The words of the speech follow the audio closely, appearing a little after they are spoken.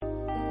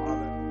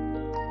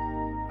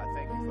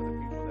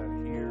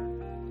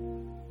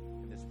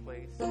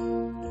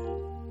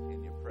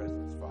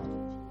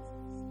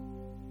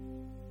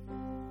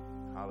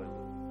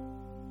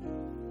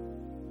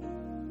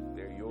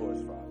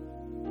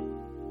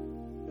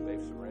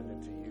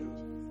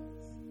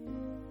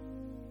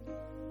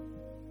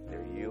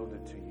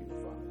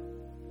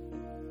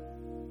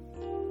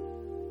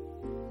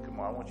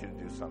want you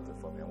to do something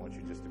for me. I want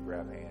you just to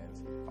grab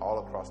hands all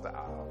across the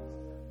aisles.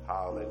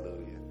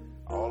 Hallelujah.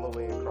 All the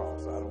way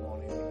across. I don't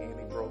want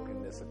any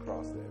brokenness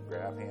across there.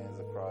 Grab hands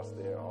across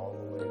there, all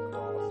the way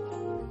across.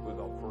 We're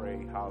going to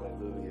pray.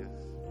 Hallelujah.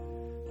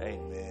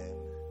 Amen.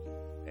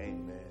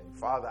 Amen.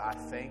 Father, I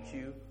thank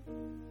you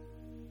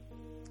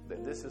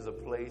that this is a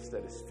place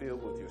that is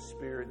filled with your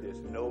spirit.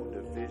 There's no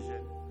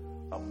division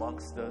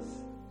amongst us.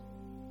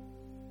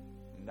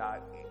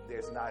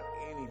 There's not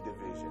any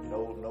division,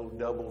 no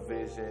double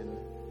vision,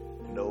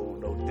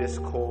 no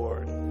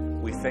discord.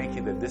 We thank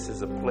you that this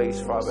is a place,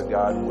 Father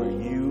God, where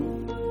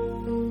you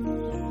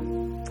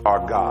are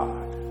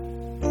God,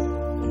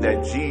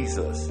 that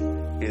Jesus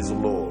is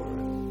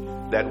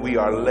Lord, that we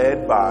are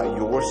led by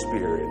your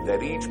spirit,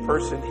 that each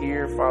person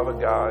here, Father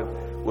God,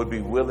 would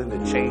be willing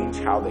to change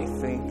how they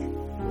think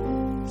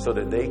so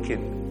that they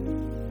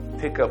can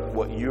pick up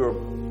what you're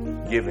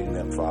giving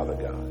them, Father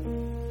God.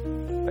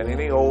 And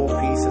any old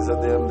pieces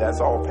of them, that's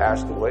all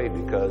passed away,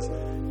 because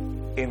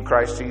in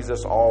Christ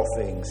Jesus, all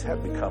things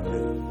have become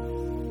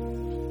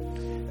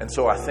new. And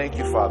so I thank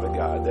you, Father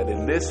God, that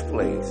in this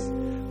place,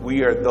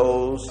 we are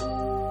those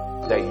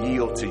that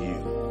yield to you.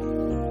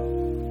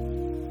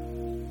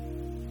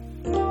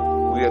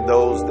 We are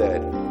those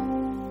that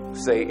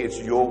say it's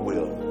your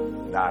will,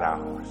 not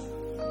ours.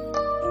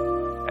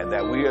 And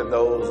that we are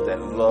those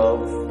that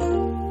love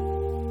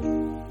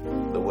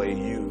the way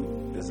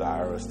you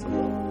desire us to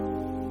love.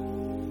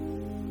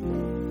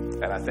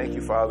 And I thank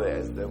you, Father,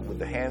 with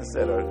the hands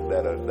that are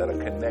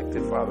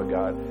connected, Father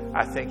God,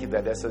 I thank you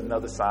that that's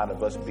another sign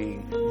of us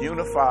being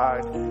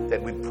unified,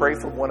 that we pray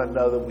for one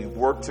another, we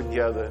work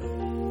together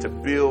to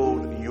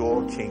build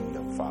your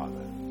kingdom,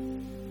 Father.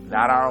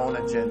 Not our own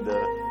agenda,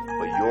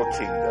 but your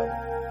kingdom.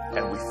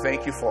 And we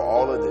thank you for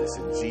all of this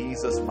in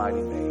Jesus'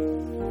 mighty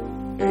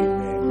name.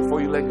 Amen.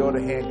 Before you let go of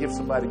the hand, give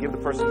the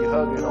person you're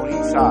hugging on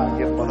each side,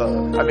 give them a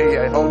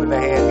hug. Holding the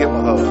hand, give them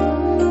a hug.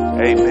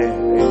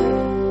 Amen. Amen.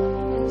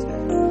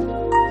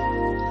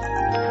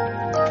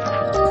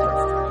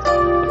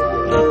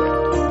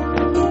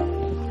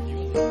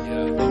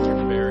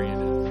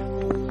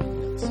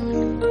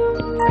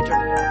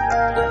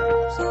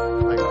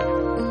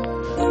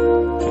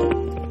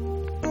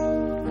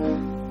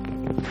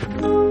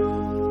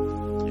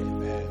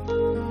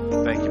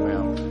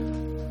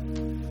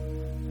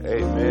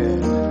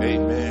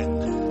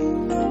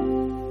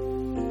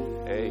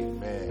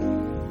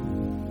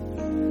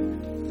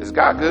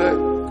 God good?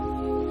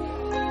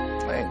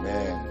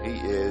 Amen.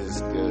 He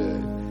is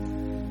good.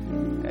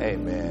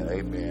 Amen.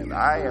 Amen.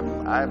 I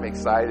am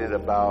excited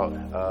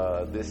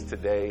about this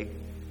today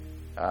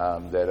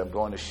that I'm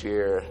going to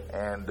share,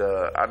 and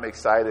I'm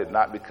excited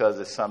not because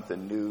it's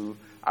something new.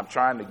 I'm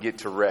trying to get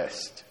to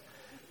rest.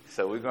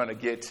 So we're going to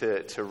get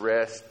to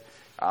rest.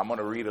 I'm going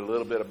to read a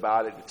little bit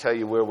about it to tell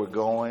you where we're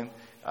going.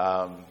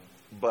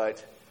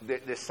 But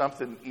there's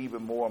something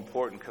even more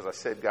important, because I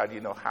said, God,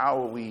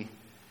 how are we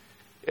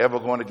ever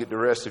going to get the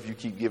rest if you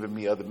keep giving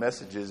me other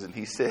messages? And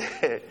he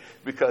said,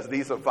 because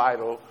these are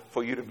vital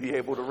for you to be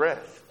able to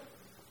rest.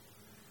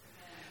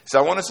 So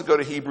I want us to go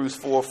to Hebrews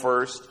 4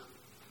 first.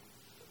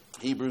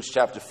 Hebrews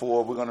chapter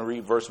 4. We're going to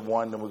read verse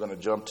 1, then we're going to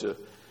jump to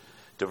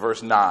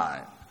verse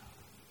 9.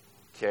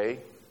 Okay?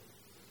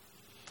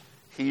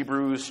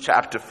 Hebrews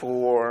chapter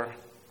 4,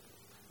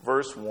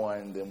 verse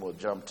 1, then we'll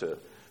jump to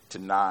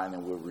 9,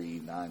 and we'll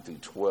read 9 through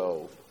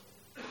 12.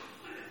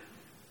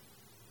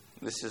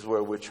 This is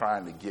where we're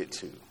trying to get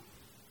to.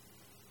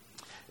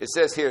 It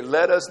says here,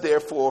 let us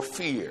therefore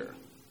fear.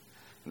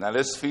 Now,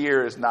 this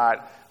fear is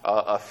not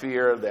a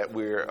fear that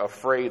we're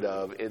afraid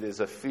of. It is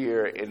a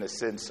fear in the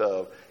sense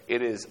of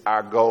it is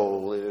our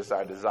goal, it is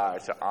our desire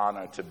to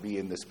honor, to be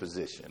in this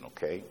position,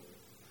 okay?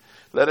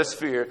 Let us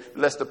fear,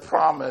 lest the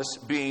promise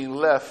being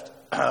left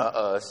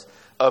us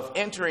of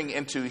entering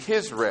into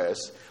his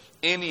rest,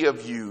 any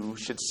of you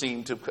should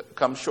seem to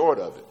come short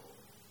of it.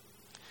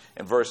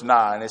 In verse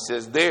 9, it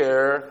says,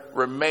 there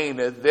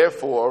remaineth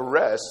therefore a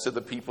rest to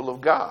the people of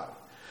God.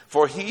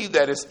 For he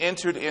that is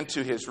entered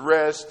into his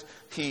rest,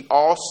 he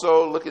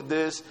also, look at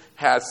this,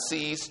 has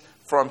ceased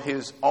from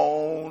his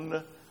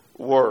own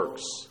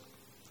works,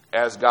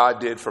 as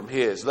God did from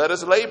his. Let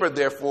us labor,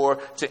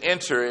 therefore, to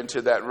enter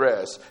into that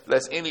rest,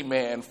 lest any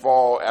man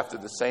fall after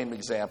the same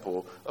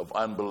example of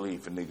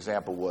unbelief. And the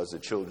example was the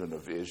children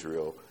of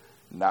Israel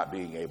not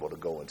being able to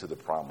go into the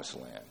promised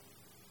land.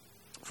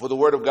 For the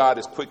word of God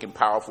is quick and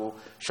powerful,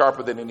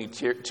 sharper than any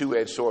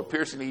two-edged sword,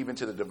 piercing even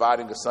to the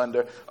dividing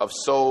asunder of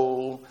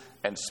soul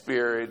and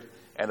spirit,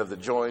 and of the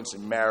joints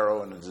and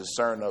marrow, and the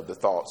discerner of the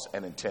thoughts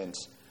and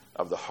intents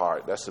of the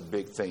heart. That's a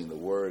big thing. The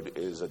word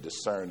is a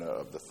discerner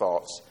of the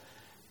thoughts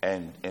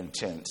and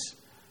intents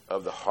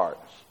of the heart.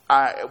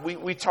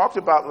 We talked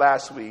about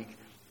last week.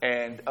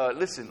 And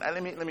listen,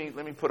 let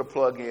me put a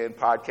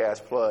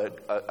podcast plug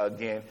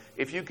again.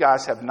 If you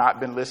guys have not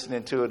been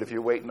listening to it, if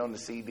you're waiting on the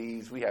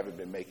CDs, we haven't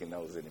been making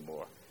those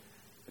anymore.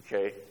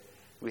 Okay,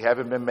 we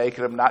haven't been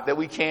making them. Not that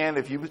we can.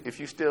 If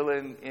you're still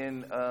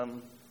in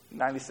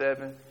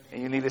 97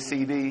 and you need a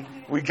CD,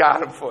 we got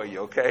them for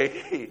you.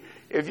 Okay,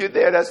 if you're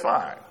there, that's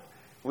fine.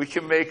 We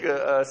can make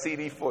a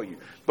CD for you.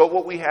 But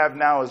what we have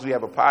now is we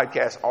have a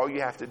podcast. All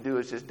you have to do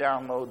is just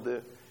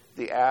download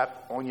the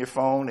app on your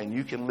phone, and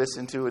you can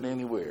listen to it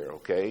anywhere,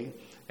 okay?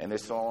 And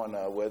it's on,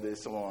 whether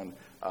it's on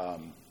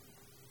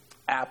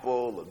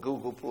Apple or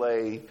Google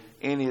Play,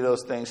 any of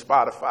those things,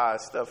 Spotify,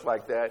 stuff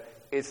like that,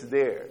 it's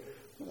there.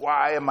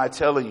 Why am I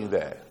telling you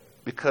that?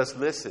 Because,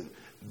 listen,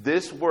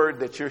 this word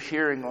that you're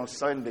hearing on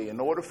Sunday, in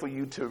order for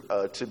you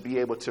to be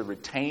able to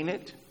retain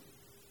it,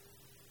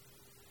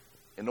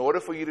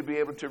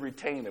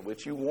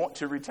 which you want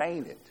to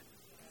retain it,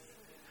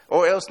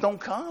 or else don't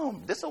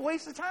come. This is a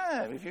waste of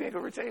time. If you ain't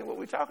going to retain what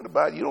we're talking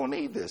about, you don't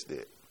need this,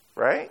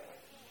 right?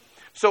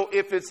 So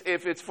if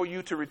it's for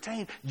you to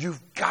retain,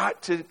 you've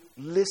got to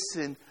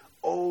listen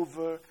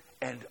over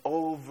and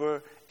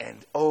over and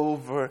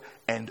over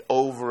and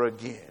over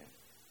again.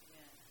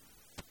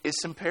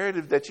 It's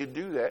imperative that you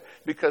do that,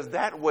 because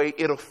that way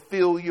it'll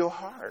fill your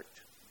heart.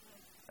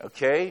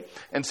 Okay?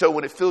 And so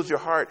when it fills your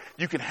heart,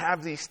 you can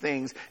have these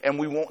things, and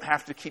we won't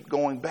have to keep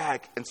going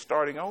back and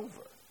starting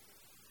over.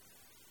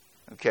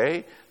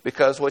 Okay?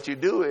 Because what you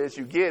do is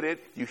you get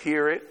it, you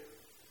hear it,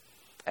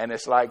 and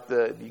it's like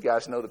you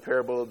guys know the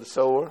parable of the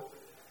sower.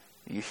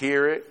 You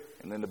hear it,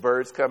 and then the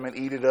birds come and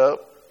eat it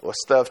up, or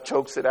stuff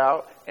chokes it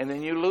out, and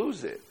then you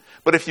lose it.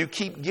 But if you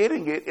keep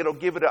getting it, it'll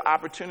give it an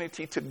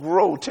opportunity to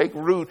grow, take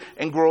root,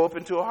 and grow up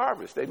into a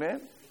harvest.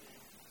 Amen?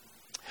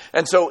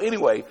 And so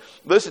anyway,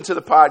 listen to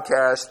the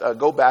podcast,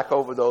 go back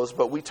over those.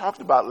 But we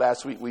talked about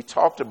last week,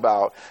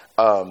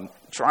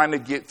 trying to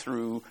get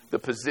through the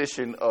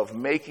position of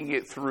making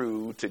it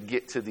through to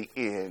get to the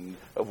end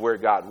of where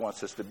God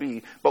wants us to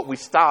be. But we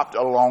stopped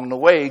along the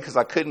way because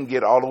I couldn't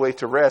get all the way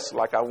to rest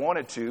like I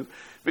wanted to,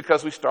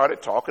 because we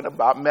started talking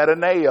about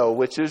metaneo,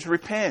 which is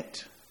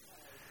repent.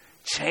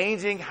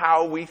 Changing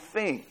how we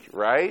think,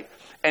 right?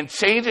 And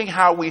changing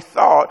how we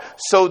thought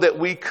so that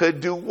we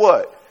could do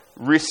what?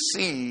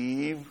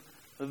 Receive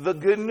the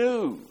good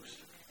news.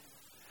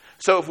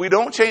 So if we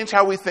don't change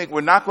how we think,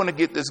 we're not going to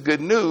get this good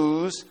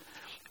news.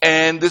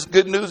 And this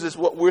good news is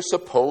what we're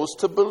supposed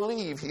to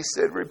believe. He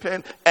said,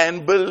 repent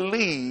and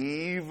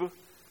believe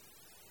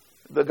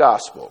the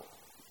gospel.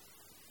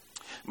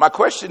 My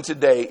question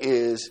today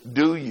is,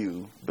 do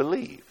you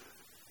believe?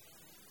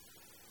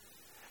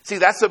 See,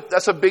 that's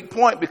a big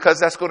point, because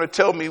that's going to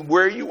tell me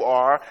where you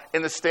are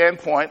in the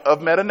standpoint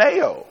of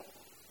metaneo.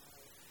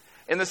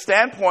 In the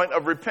standpoint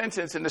of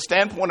repentance, in the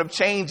standpoint of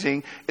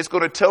changing, it's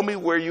going to tell me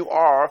where you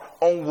are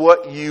on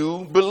what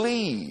you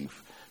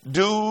believe.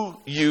 Do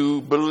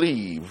you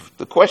believe?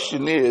 The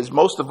question is,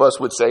 most of us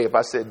would say, if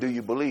I said, do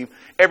you believe?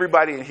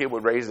 Everybody in here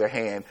would raise their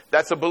hand.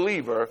 That's a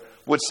believer,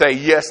 would say,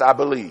 yes, I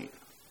believe.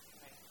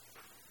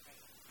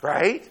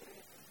 Right?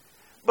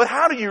 But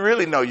how do you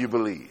really know you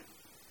believe?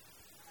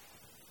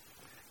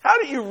 How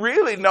do you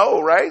really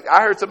know, right?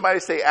 I heard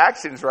somebody say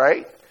actions,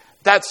 right?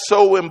 That's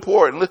so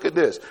important. Look at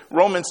this.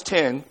 Romans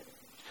 10.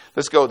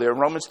 Let's go there.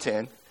 Romans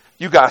 10.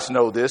 You guys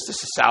know this. This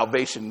is a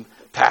salvation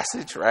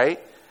passage, right?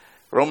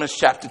 Romans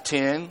chapter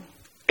 10,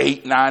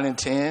 8, 9, and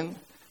 10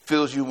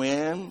 fills you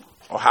in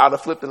on how to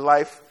flip the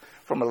life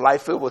from a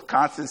life filled with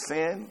constant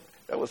sin.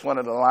 That was one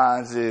of the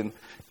lines in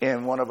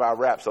one of our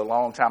raps a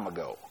long time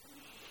ago.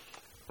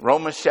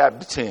 Romans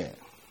chapter 10.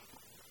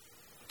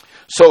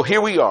 So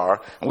here we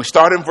are, and we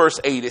start in verse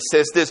 8. It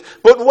says this,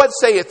 but what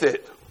saith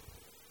it?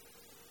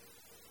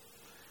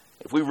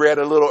 If we read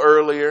a little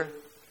earlier,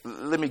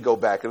 let me go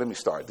back and let me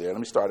start there. Let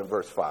me start in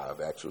verse 5,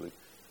 actually.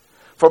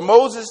 For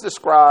Moses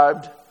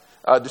describeth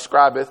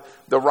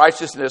the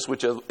righteousness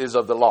which is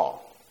of the law.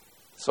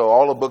 So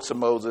all the books of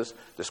Moses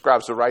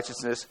describes the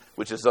righteousness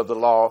which is of the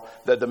law,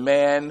 that the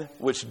man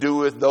which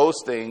doeth those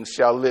things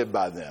shall live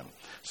by them.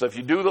 So if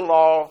you do the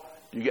law,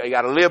 you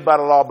got to live by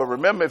the law. But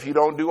remember, if you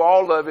don't do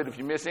all of it, if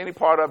you miss any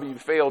part of it, you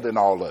failed in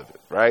all of it,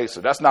 right?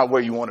 So that's not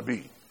where you want to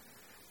be.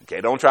 Okay,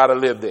 don't try to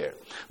live there.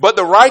 But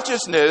the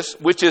righteousness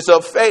which is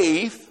of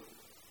faith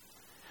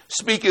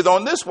speaketh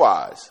on this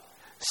wise.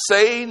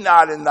 Say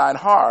not in thine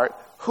heart,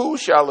 who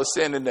shall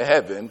ascend into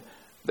heaven,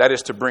 that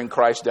is to bring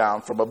Christ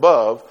down from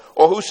above,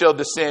 or who shall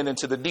descend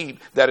into the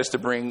deep, that is to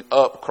bring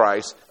up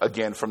Christ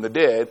again from the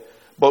dead.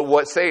 But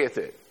what saith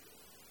it?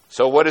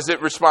 So what is it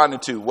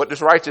responding to? What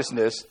does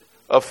righteousness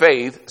of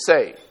faith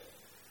say?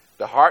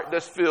 The heart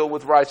that's filled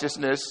with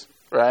righteousness,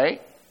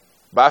 right?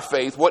 By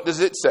faith. What does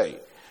it say?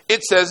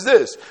 It says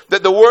this,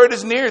 that the word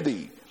is near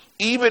thee,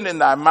 even in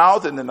thy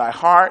mouth and in thy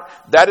heart.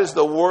 That is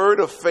the word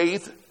of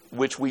faith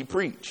which we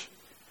preach.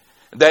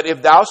 That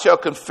if thou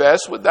shalt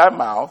confess with thy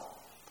mouth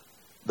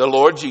the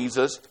Lord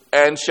Jesus,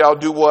 and shall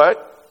do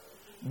what?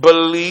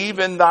 Believe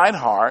in thine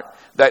heart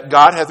that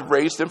God hath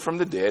raised him from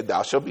the dead,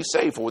 thou shalt be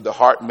saved. For with the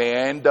heart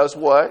man does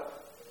what?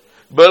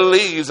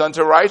 Believes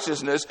unto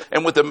righteousness,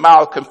 and with the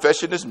mouth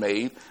confession is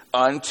made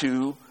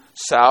unto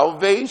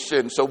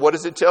salvation. So what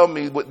does it tell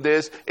me with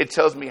this? It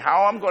tells me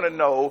how I'm going to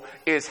know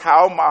is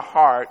how my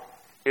heart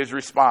is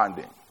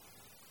responding.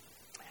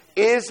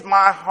 Is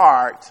my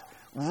heart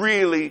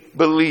really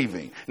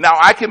believing? Now,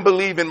 I can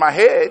believe in my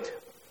head,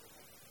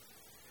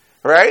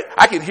 right?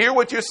 I can hear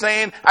what you're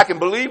saying. I can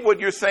believe what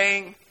you're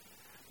saying.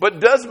 But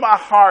does my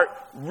heart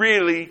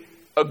really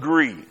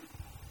agree?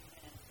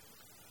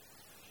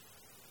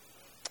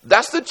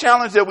 That's the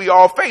challenge that we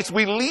all face.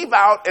 We leave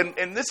out,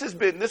 and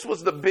this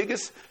was the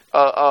biggest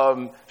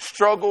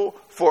struggle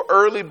for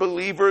early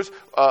believers.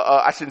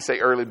 I shouldn't say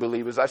early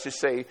believers. I should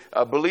say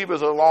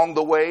believers along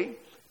the way,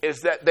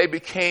 is that they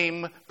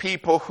became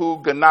people who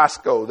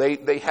gnosko.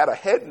 They had a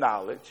head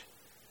knowledge,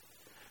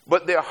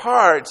 but their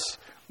hearts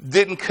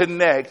didn't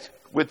connect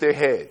with their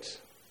heads.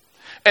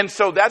 And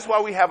so that's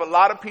why we have a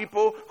lot of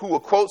people who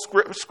will quote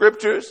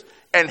scriptures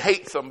and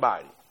hate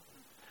somebody.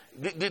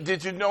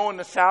 Did you know in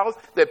the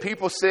South that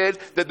people said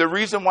that the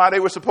reason why they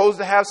were supposed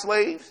to have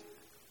slaves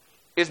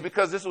is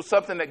because this was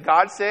something that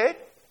God said?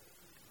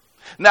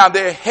 Now,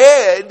 their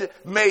head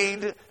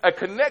made a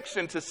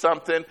connection to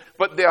something,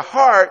 but their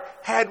heart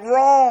had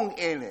wrong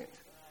in it.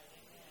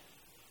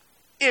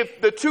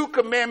 If the two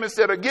commandments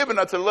that are given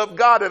are to love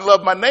God and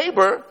love my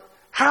neighbor,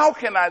 how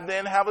can I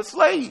then have a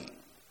slave?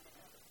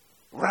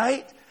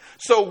 Right?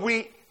 So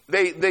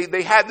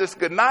they had this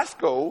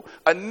gnosko,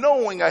 a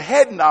knowing, a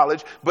head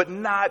knowledge, but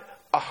not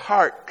a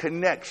heart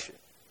connection.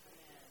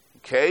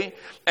 Okay?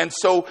 And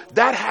so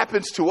that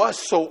happens to us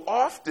so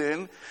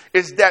often,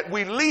 is that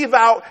we leave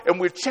out and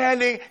we're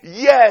chanting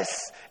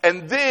yes,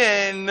 and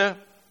then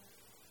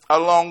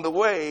along the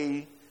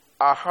way,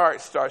 our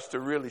heart starts to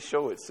really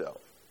show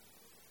itself.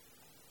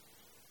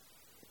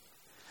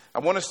 I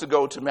want us to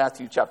go to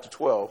Matthew chapter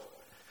 12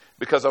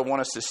 because I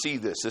want us to see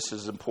this. This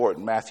is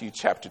important. Matthew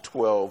chapter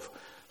 12,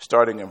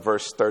 starting in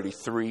verse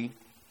 33.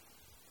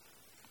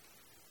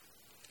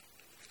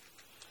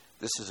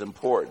 This is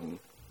important.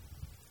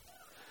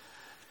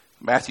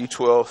 Matthew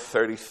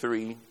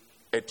 12:33.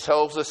 It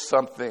tells us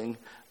something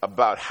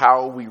about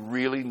how we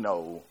really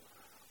know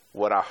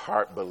what our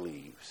heart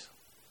believes.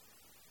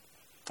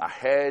 Our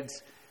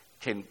heads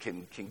can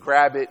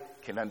grab it,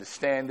 can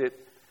understand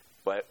it,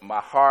 but my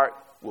heart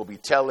will be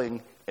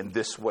telling in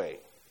this way.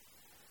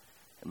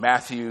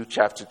 Matthew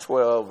chapter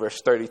 12,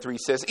 verse 33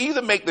 says,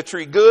 either make the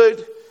tree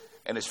good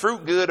and its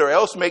fruit good, or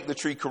else make the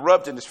tree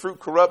corrupt and its fruit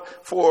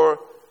corrupt, for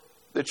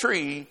the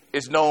tree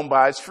is known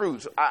by its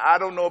fruits. I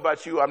don't know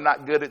about you. I'm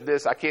not good at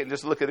this. I can't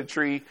just look at a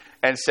tree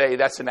and say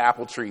that's an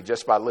apple tree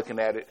just by looking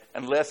at it,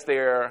 unless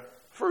there's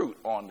fruit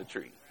on the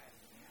tree.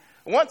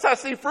 Once I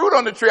see fruit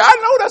on the tree, I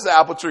know that's an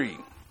apple tree.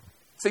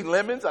 See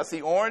lemons, I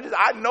see oranges.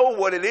 I know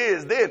what it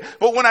is then.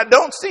 But when I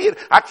don't see it,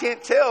 I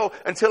can't tell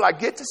until I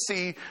get to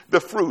see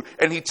the fruit.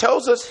 And he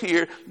tells us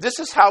here, this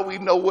is how we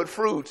know what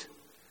fruit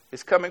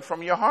is coming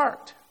from your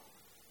heart.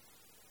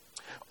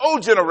 O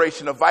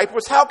generation of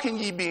vipers, how can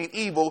ye, being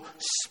evil,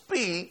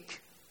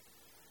 speak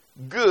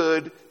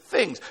good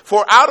things?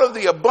 For out of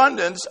the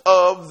abundance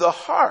of the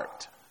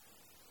heart,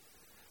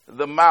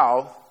 the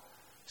mouth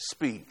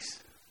speaks.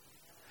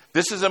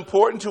 This is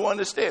important to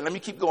understand. Let me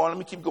keep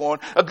going.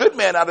 A good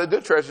man out of the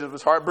good treasures of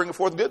his heart bringeth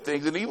forth good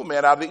things, and an evil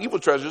man out of the evil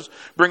treasures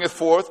bringeth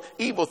forth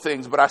evil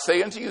things. But I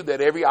say unto you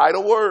that every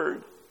idle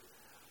word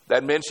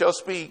that men shall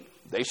speak,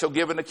 they shall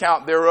give an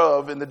account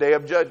thereof in the day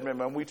of judgment.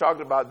 And we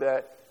talked about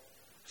that.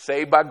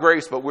 Saved by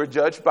grace, but we're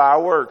judged by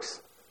our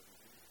works.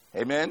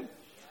 Amen.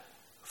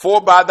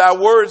 For by thy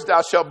words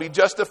thou shalt be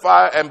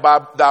justified, and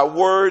by thy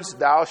words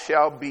thou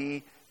shalt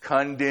be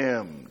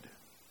condemned.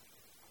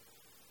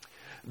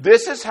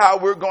 This is how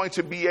we're going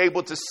to be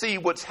able to see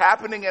what's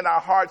happening in our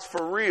hearts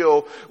for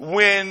real.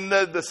 When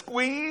the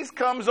squeeze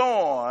comes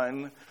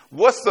on,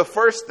 what's the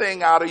first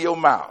thing out of your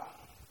mouth?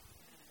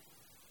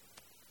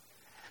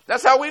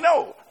 That's how we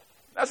know.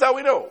 That's how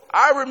we know.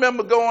 I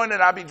remember going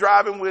and I'd be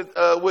driving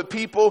with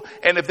people,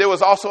 and if there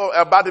was also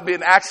about to be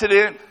an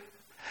accident,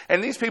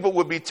 and these people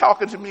would be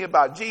talking to me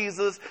about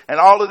Jesus and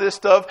all of this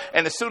stuff,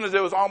 and as soon as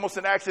there was almost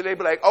an accident, they'd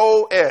be like,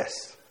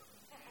 O.S.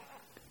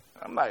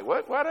 I'm like,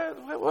 what?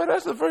 What?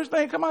 That's the first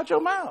thing come out your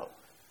mouth.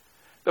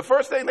 The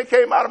first thing that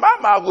came out of my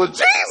mouth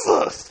was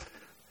Jesus.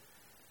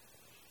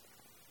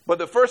 But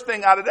the first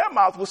thing out of their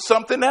mouth was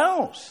something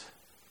else.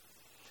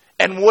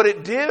 And what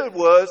it did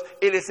was,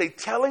 it is a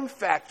telling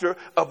factor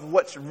of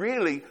what's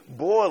really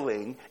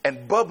boiling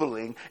and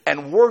bubbling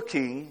and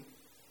working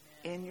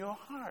in your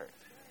heart.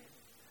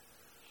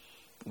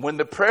 When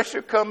the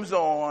pressure comes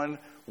on,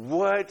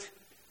 what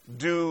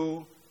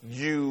do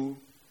you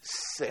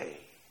say?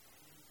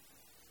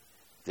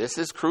 This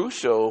is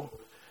crucial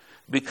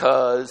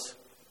because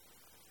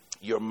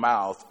your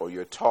mouth or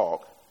your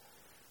talk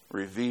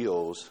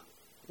reveals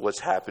what's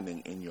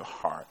happening in your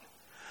heart.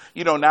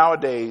 You know,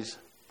 nowadays,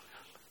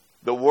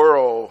 the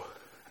world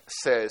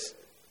says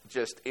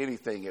just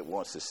anything it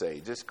wants to say,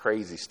 just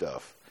crazy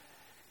stuff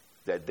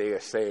that they are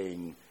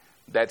saying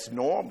that's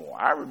normal.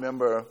 I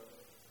remember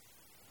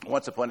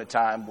once upon a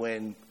time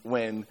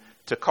when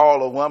to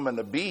call a woman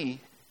a bee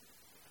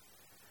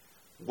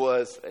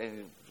was,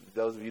 and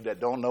those of you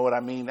that don't know what I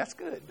mean, that's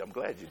good. I'm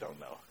glad you don't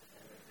know.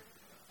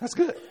 That's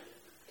good.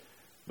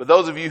 But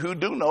those of you who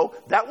do know,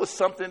 that was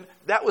something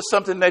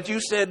that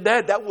you said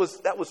that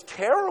was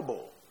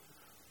terrible.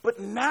 But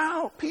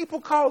now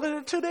people call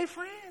it to their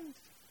friends.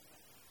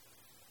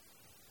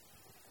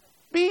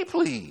 Be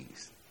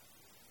pleased.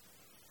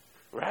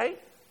 Right?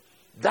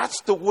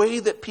 That's the way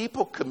that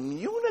people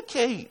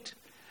communicate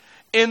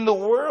in the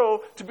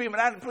world. To be,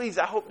 please,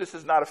 I hope this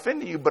is not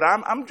offending you, but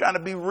I'm trying to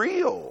be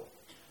real.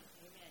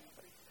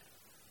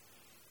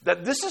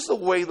 That this is the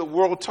way the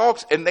world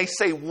talks, and they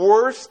say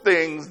worse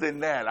things than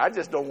that. I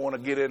just don't want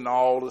to get into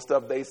all the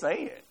stuff they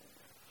saying.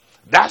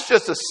 That's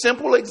just a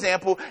simple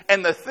example.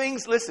 And the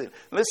things, listen,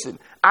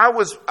 I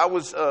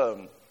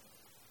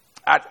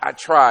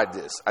tried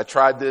this. I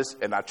tried this,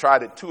 and I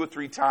tried it 2 or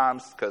 3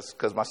 times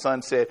because my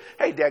son said,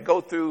 hey, Dad,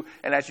 go through,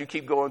 and as you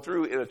keep going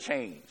through, it'll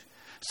change.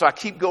 So I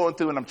keep going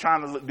through, and I'm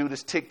trying to do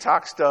this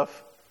TikTok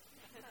stuff.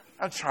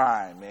 I'm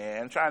trying,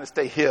 man. I'm trying to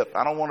stay hip.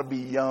 I don't want to be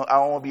young. I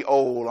don't want to be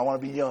old. I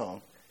want to be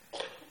young.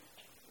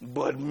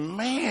 But,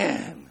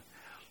 man,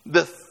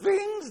 the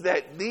things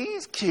that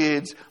these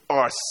kids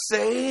are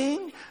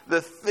saying,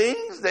 the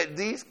things that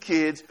these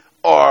kids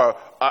are,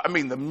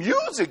 the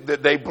music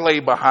that they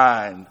play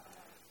behind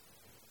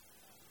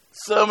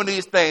some of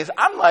these things,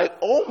 I'm like,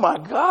 oh, my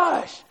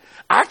gosh,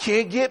 I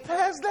can't get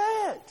past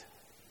that.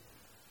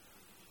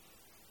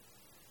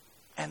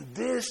 And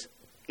this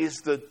is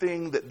the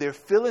thing that they're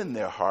filling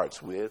their hearts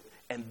with,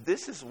 and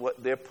this is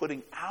what they're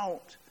putting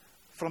out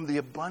from the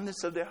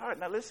abundance of their heart.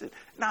 Now listen,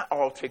 not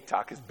all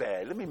TikTok is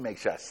bad. Let me make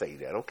sure I say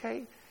that,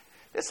 okay?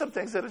 There's some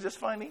things that are just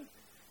funny.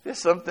 There's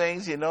some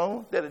things,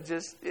 that are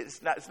just,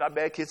 it's not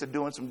bad. Kids are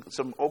doing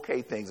some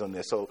okay things on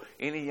there. So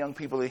any young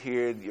people that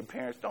hear, your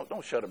parents,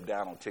 don't shut them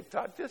down on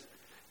TikTok. Just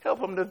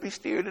help them to be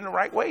steered in the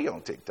right way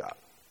on TikTok,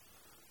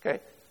 okay?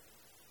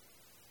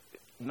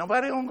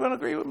 Nobody going to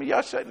agree with me.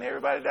 Y'all shutting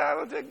everybody down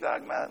on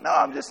TikTok now? No,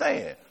 I'm just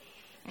saying.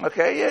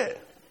 Okay, yeah.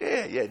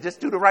 Yeah.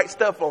 Just do the right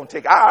stuff on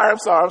TikTok. All right, I'm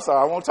sorry.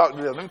 I won't talk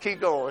to them. Let me keep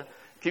going.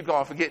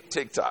 Forget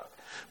TikTok.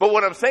 But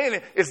what I'm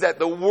saying is that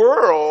the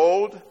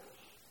world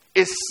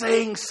is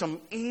saying some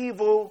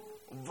evil,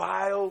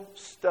 vile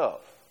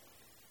stuff.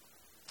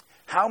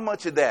 How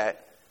much of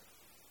that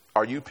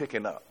are you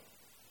picking up?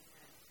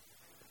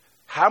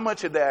 How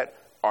much of that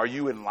are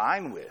you in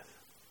line with?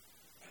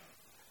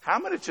 How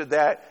much of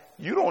that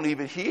you don't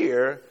even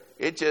hear?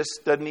 It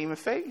just doesn't even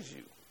faze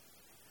you.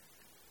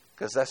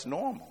 Because that's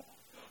normal.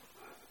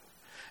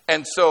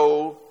 And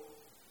so,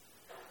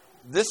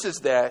 this is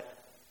that.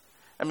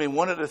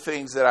 One of the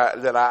things that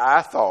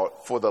I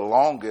thought for the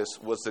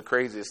longest was the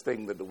craziest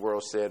thing that the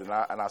world said, and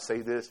I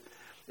say this,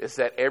 is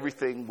that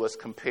everything was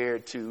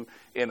compared to,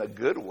 in a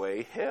good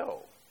way,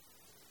 hell.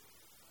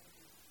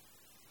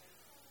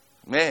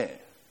 Man,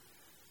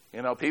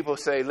 people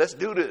say, let's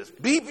do this.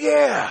 Beep,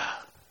 yeah.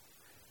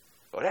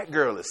 Or that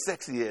girl is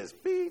sexy as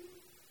beep.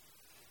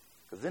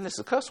 Because then it's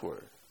a cuss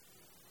word.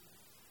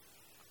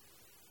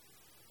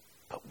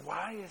 But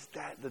why is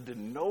that the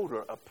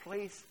denoter, a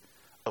place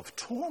of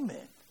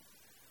torment?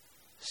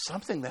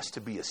 Something that's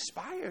to be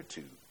aspired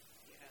to.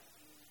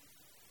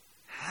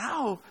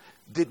 How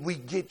did we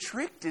get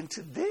tricked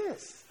into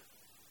this?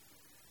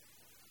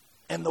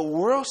 And the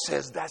world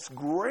says that's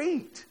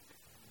great.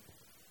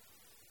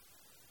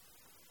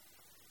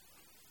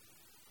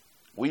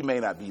 We may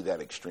not be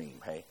that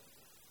extreme, hey?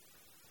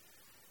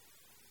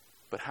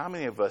 But how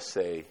many of us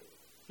say,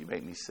 you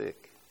make me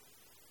sick?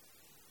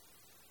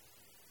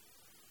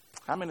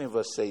 How many of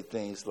us say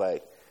things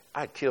like,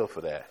 I'd kill for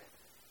that?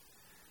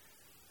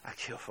 I'd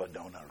kill for a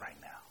donut right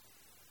now.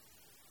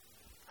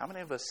 How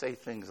many of us say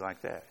things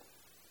like that?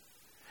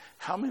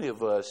 How many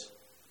of us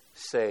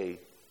say,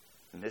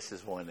 and this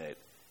is one that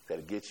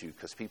gets you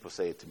because people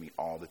say it to me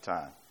all the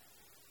time,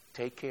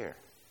 take care.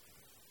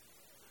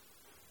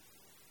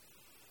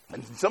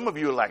 And some of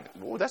you are like,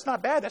 well, that's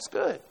not bad, that's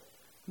good.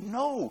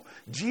 No,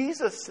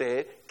 Jesus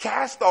said,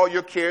 cast all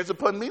your cares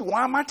upon me.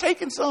 Why am I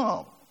taking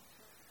some?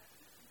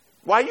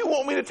 Why you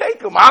want me to take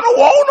them? I don't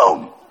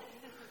want them.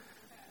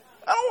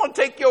 I don't want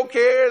to take your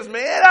cares,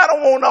 man. I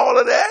don't want all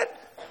of that.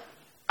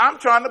 I'm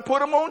trying to put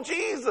them on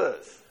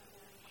Jesus.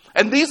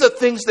 And these are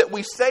things that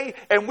we say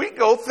and we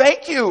go,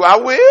 thank you, I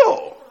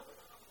will.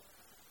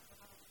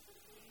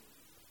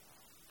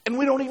 And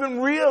we don't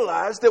even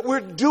realize that we're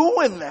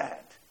doing that.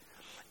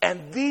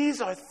 And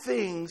these are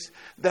things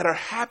that are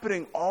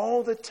happening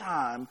all the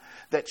time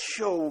that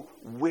show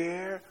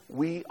where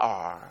we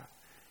are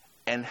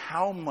and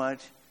how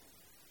much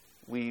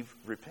we've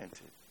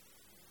repented.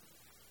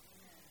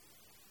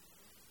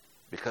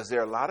 Because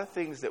there are a lot of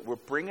things that we're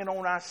bringing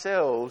on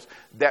ourselves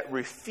that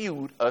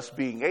refute us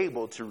being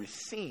able to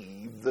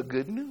receive the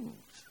good news.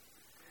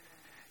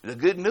 The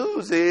good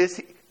news is,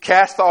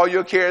 cast all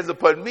your cares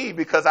upon me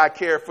because I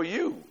care for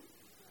you.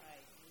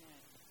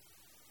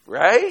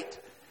 Right?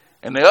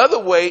 And the other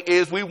way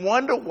is we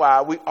wonder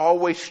why we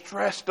always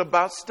stressed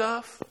about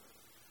stuff.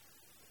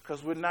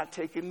 Because we're not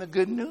taking the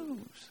good news.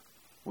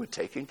 We're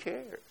taking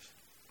cares.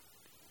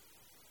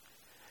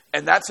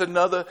 And that's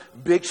another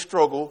big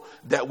struggle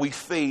that we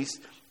face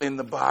in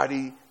the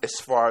body as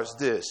far as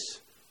this.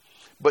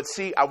 But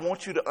see, I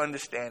want you to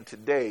understand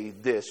today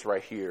this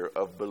right here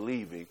of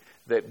believing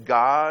that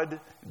God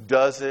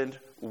doesn't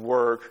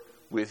work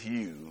with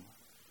you.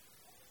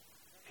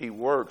 He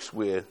works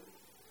with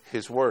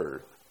His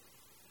Word.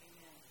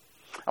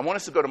 I want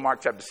us to go to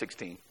Mark chapter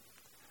 16,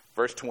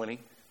 verse 20.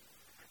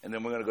 And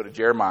then we're going to go to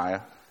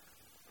Jeremiah.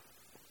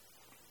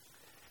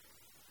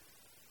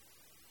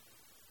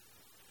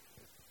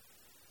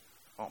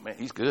 Oh, man,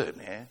 he's good,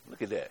 man.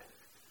 Look at that.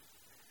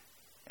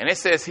 And it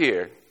says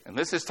here, and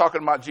this is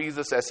talking about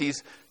Jesus as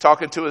he's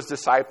talking to his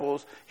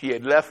disciples. He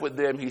had left with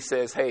them. He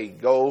says, hey,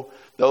 go.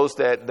 Those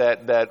that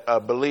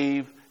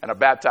believe and are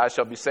baptized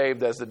shall be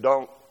saved. As the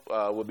don't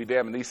will be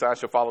damned. And these signs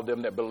shall follow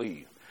them that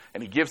believe.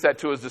 And he gives that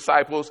to his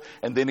disciples.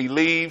 And then he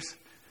leaves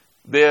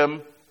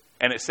them.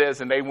 And it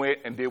says, and they went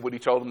and did what he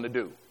told them to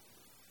do.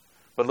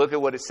 But look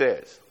at what it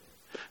says.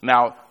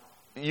 Now,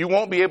 you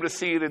won't be able to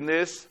see it in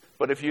this.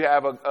 But if you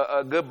have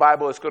a good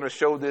Bible, it's going to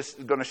show this.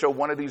 It's going to show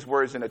one of these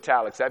words in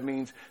italics. That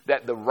means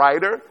that the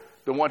writer,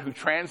 the one who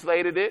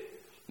translated it,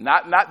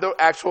 not the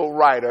actual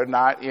writer,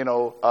 not,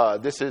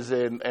 this is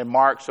in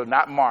Mark, so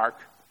not Mark,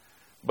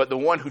 but the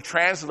one who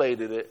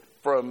translated it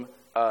from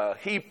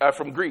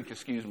Greek,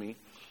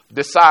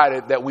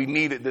 decided that we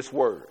needed this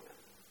word.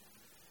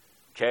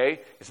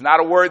 Okay? It's not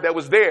a word that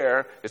was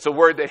there. It's a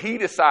word that he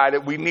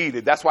decided we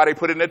needed. That's why they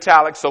put it in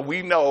italics, so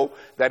we know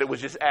that it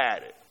was just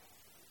added.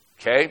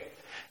 Okay?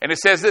 And it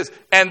says this,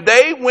 and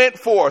they went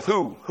forth.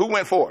 Who? Who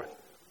went forth?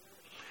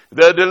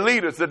 The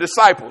leaders, the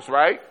disciples,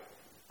 right?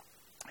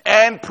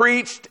 And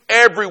preached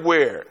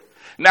everywhere.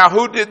 Now,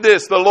 who did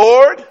this? The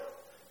Lord,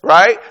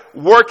 right?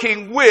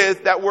 Working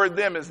with, that word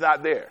them is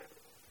not there.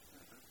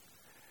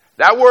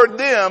 That word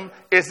them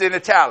is in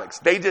italics.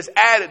 They just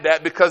added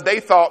that because they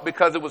thought,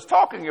 because it was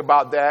talking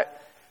about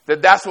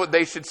that's what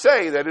they should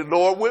say, that the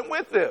Lord went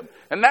with them.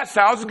 And that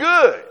sounds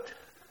good,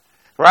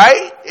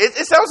 right?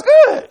 It sounds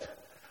good.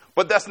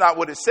 But that's not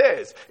what it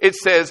says. It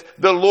says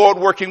the Lord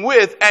working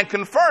with and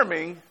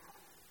confirming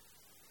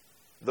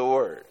the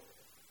word.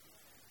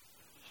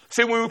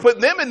 See, when we put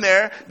them in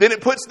there, then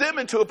it puts them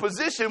into a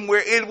position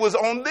where it was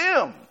on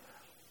them.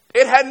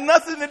 It had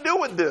nothing to do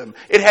with them.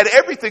 It had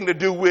everything to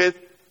do with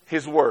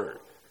his word.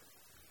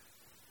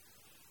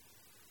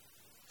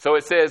 So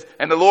it says,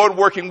 and the Lord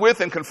working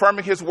with and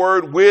confirming his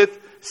word with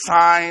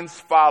signs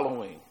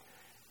following.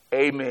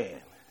 Amen.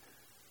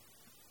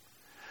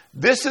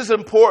 This is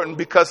important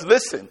because,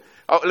 listen,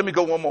 let me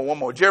go one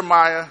more.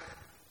 Jeremiah,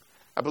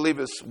 I believe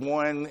it's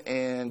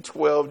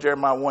 1:12,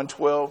 Jeremiah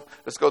 1:12.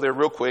 Let's go there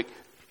real quick.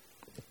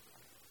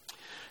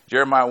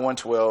 Jeremiah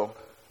 1:12.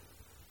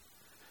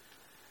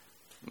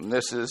 And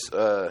this is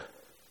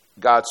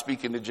God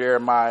speaking to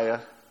Jeremiah.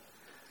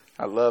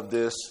 I love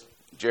this.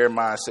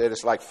 Jeremiah said,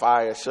 it's like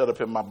fire shut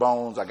up in my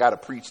bones. I got to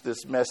preach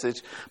this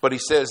message. But he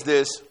says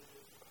this.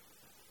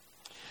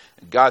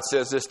 God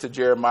says this to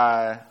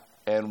Jeremiah.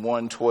 And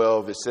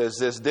 1:12, it says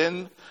this,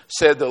 then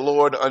said the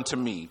Lord unto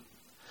me,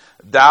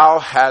 thou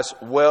hast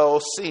well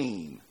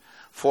seen,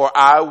 for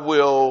I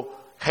will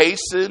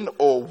hasten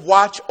or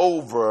watch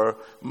over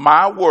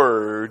my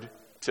word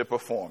to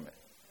perform it.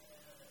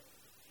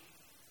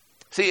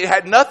 See, it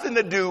had nothing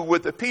to do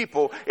with the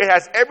people. It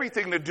has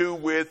everything to do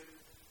with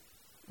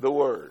the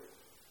word.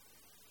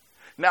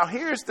 Now,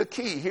 here's the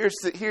key. Here's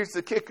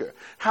the kicker.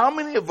 How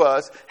many of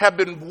us have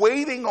been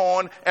waiting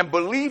on and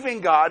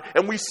believing God,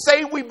 and we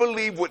say we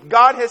believe what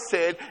God has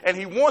said, and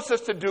he wants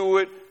us to do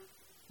it,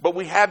 but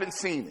we haven't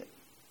seen it?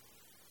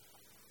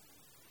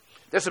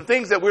 There's some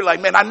things that we're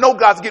like, man, I know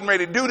God's getting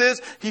ready to do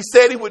this. He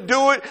said he would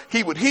do it.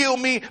 He would heal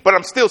me, but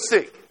I'm still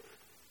sick.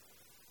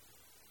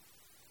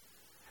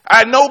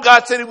 I know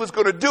God said he was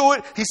going to do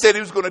it. He said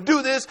he was going to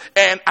do this,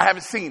 and I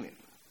haven't seen it.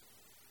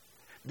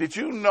 Did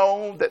you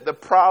know that the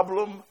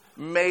problem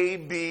may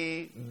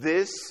be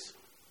this?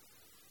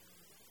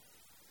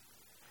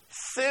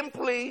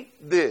 Simply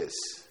this.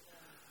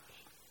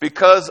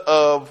 Because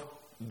of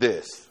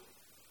this.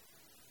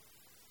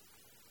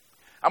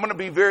 I'm going to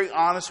be very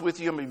honest with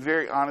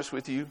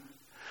you.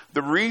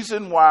 The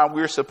reason why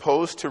we're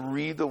supposed to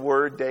read the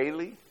word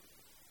daily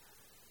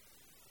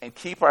and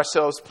keep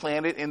ourselves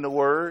planted in the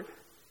word,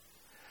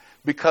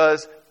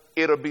 because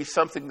it'll be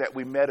something that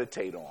we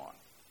meditate on.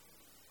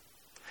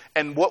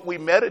 And what we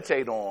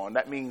meditate on,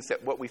 that means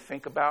that what we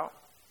think about,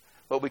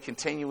 what we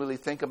continually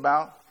think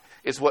about,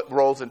 is what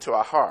rolls into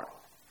our heart.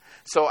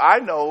 So I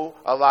know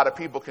a lot of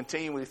people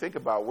continually think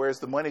about, where's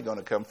the money going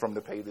to come from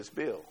to pay this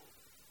bill?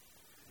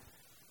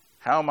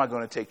 How am I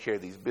going to take care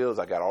of these bills?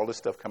 I got all this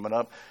stuff coming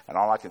up, and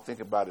all I can think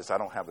about is I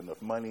don't have enough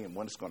money and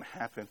when it's going to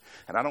happen,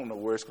 and I don't know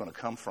where it's going to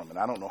come from, and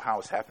I don't know how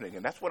it's happening,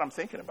 and that's what I'm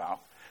thinking about.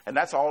 And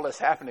that's all that's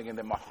happening. And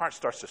then my heart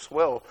starts to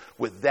swell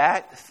with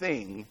that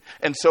thing.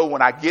 And so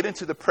when I get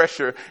into the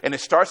pressure and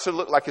it starts to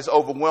look like it's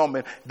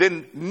overwhelming,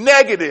 then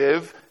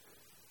negative,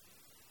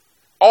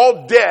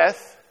 all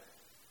death,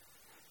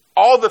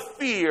 all the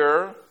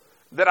fear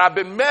that I've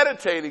been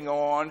meditating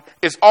on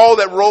is all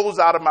that rolls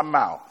out of my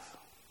mouth.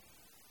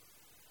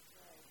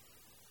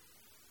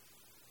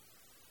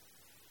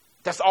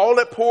 That's all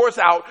that pours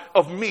out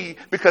of me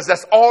because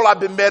that's all I've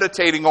been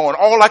meditating on.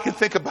 All I can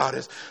think about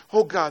is,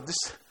 oh God,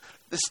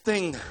 this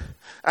thing,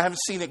 I haven't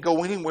seen it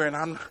go anywhere,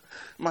 and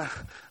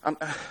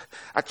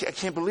I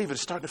can't believe it.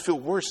 It's starting to feel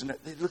worse, and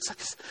it looks like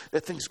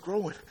that thing's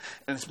growing,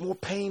 and it's more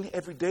pain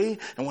every day.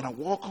 And when I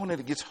walk on it,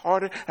 it gets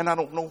harder, and I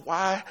don't know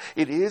why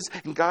it is.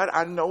 And God,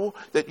 I know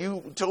that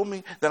you told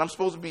me that I'm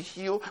supposed to be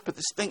healed, but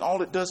this thing,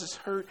 all it does is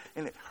hurt,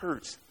 and it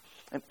hurts.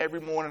 And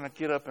every morning I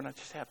get up and I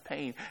just have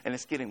pain, and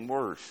it's getting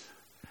worse.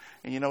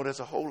 And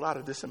there's a whole lot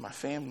of this in my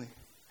family,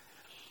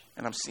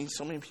 and I'm seeing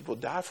so many people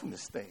die from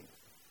this thing.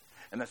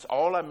 And that's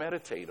all I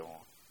meditate on.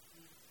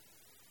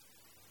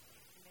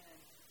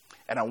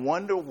 And I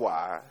wonder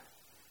why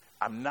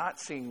I'm not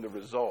seeing the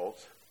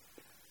results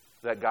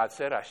that God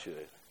said I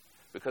should.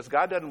 Because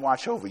God doesn't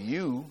watch over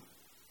you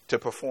to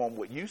perform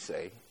what you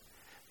say.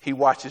 He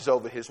watches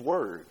over his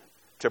word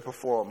to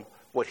perform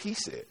what he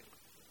said.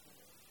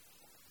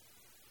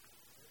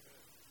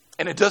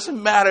 And it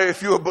doesn't matter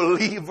if you're a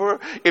believer,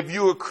 if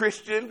you're a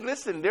Christian.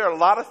 Listen, there are a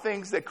lot of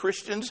things that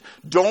Christians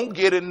don't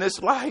get in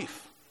this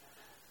life.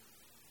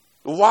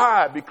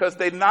 Why? Because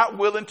they're not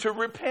willing to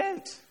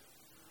repent.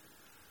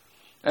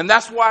 And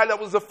that's why that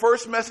was the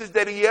first message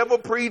that he ever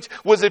preached,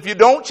 was if you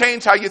don't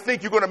change how you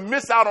think, you're going to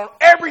miss out on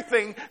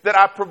everything that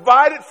I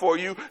provided for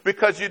you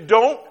because you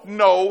don't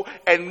know,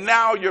 and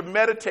now you're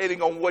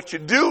meditating on what you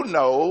do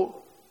know.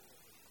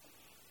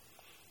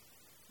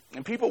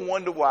 And people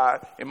wonder why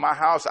in my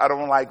house I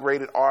don't like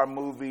rated R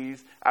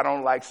movies. I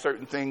don't like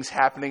certain things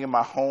happening in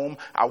my home.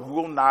 I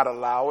will not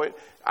allow it.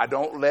 I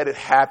don't let it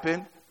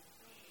happen.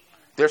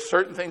 There's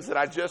certain things that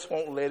I just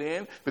won't let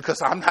in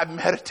because I'm not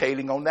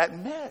meditating on that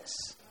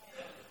mess.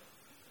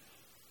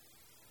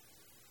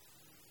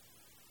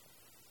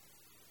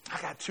 I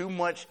got too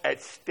much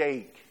at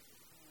stake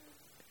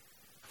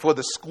for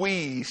the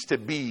squeeze to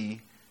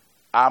be,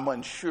 I'm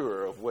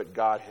unsure of what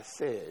God has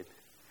said.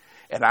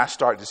 And I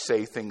start to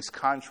say things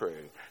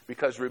contrary.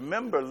 Because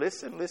remember,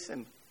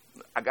 listen.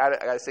 I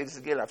gotta say this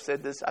again. I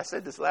said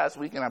this last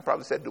week, and I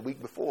probably said it the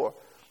week before.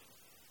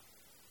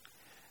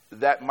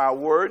 That my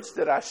words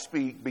that I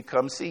speak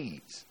become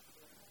seeds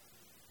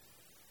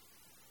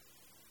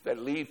that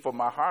lead for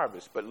my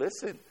harvest. But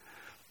listen,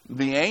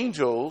 the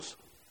angels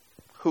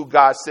who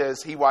God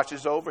says he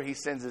watches over, he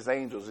sends his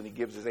angels, and he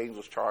gives his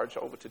angels charge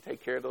over to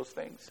take care of those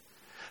things.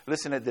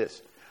 Listen to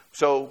this.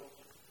 So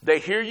they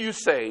hear you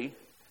say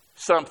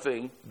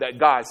something that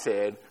God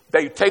said.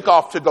 They take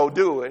off to go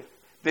do it.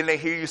 Then they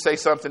hear you say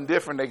something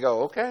different. They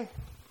go, okay.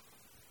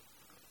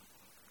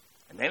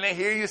 And then they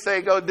hear you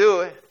say, go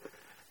do it.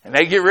 And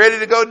they get ready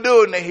to go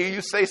do it, and they hear you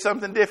say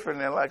something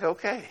different. And they're like,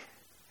 okay,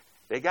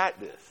 they got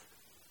this.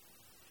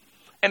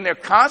 And they're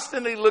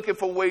constantly looking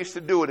for ways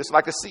to do it. It's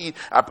like a seed.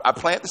 I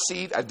plant the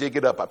seed, I dig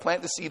it up. I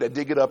plant the seed, I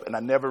dig it up, and I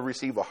never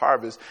receive a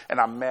harvest. And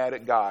I'm mad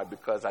at God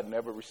because I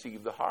never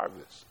received the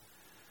harvest.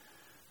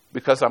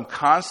 Because I'm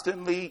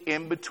constantly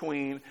in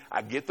between.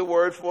 I get the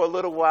word for a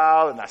little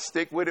while, and I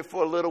stick with it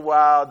for a little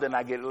while. Then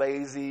I get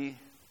lazy.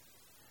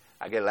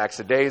 I get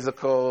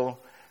lackadaisical.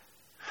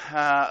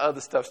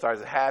 Other stuff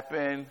starts to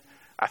happen.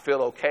 I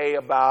feel okay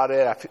about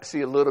it. I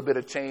see a little bit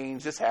of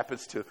change. This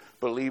happens to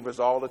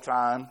believers all the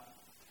time.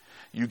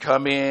 You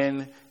come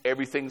in,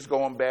 everything's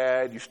going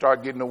bad. You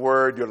start getting the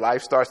word. Your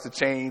life starts to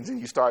change, and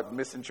you start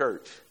missing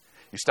church.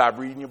 You stop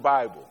reading your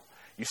Bible.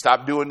 You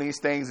stop doing these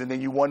things, and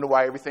then you wonder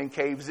why everything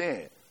caves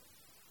in.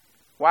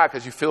 Why?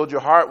 Because you filled your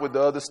heart with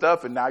the other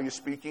stuff, and now you're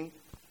speaking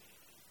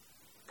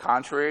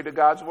contrary to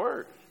God's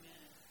word.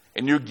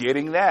 And you're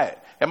getting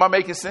that. Am I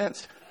making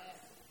sense?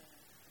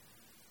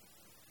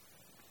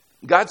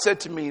 God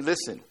said to me,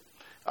 listen,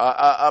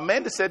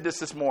 Amanda said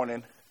this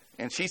morning,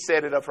 and she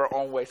said it of her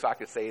own way so I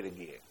could say it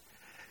again.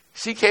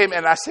 She came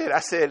and I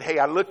said, hey,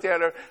 I looked at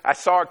her. I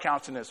saw her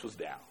countenance was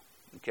down.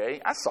 Okay,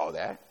 I saw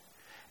that.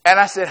 And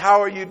I said,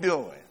 how are you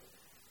doing?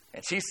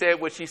 And she said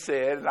what she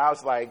said, and I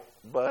was like,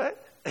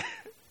 but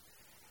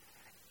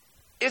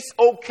it's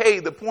okay.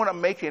 The point I'm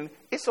making,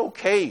 it's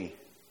okay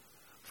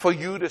for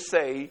you to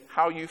say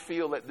how you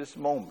feel at this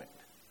moment.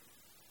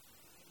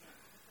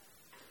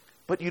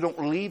 But you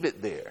don't leave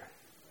it there.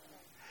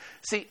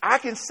 See, I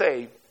can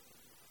say,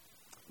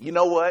 you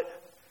know what?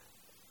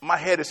 My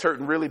head is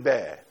hurting really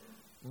bad.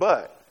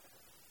 But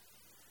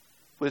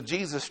with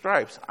Jesus'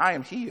 stripes, I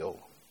am healed.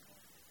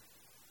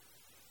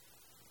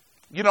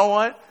 You know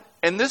what?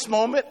 In this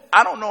moment,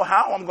 I don't know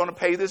how I'm going to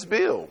pay this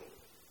bill.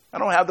 I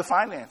don't have the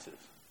finances.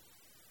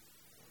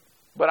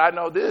 But I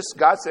know this.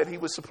 God said he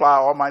would supply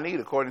all my need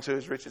according to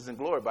his riches and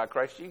glory by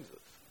Christ Jesus.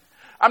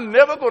 I'm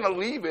never going to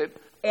leave it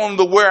on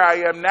the where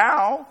I am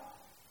now.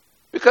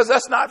 Because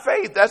that's not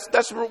faith.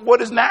 That's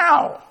what is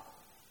now.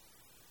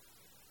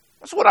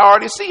 That's what I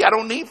already see. I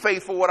don't need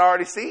faith for what I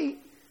already see.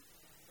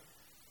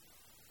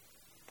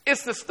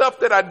 It's the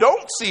stuff that I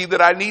don't see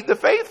that I need the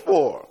faith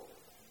for.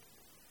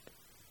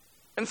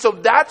 And so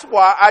that's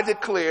why I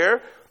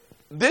declare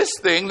this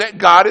thing that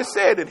God has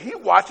said, and he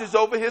watches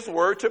over his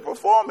word to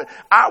perform it.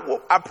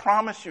 I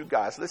promise you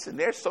guys, listen,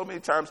 there's so many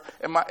times,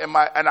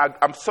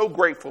 I'm so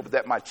grateful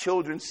that my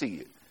children see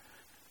it.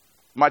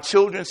 My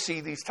children see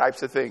these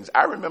types of things.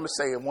 I remember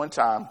saying one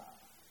time,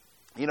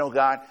 you know,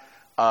 God,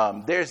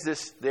 There's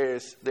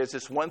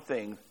this one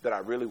thing that I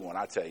really want.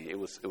 I tell you,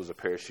 it was a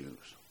pair of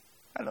shoes.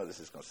 I know this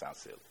is going to sound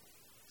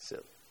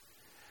silly.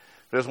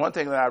 There's one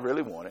thing that I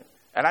really wanted,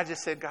 and I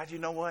just said, God, you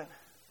know what?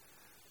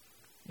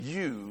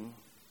 You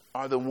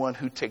are the one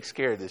who takes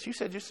care of this. You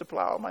said you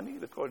supply all my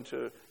needs according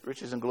to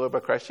riches and glory by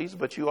Christ Jesus,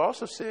 but you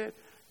also said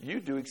you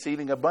do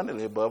exceeding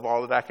abundantly above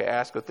all that I could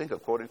ask or think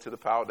according to the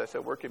power that's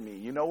at work in me.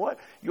 You know what?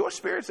 Your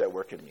Spirit's at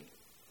work in me.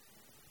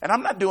 And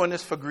I'm not doing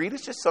this for greed.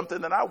 It's just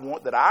something that I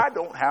want that I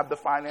don't have the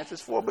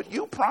finances for, but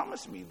you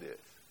promised me this.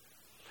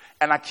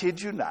 And I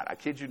kid you not.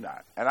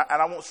 And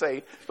I won't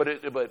say,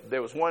 but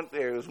there was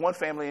one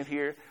family in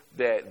here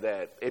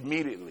that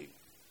immediately,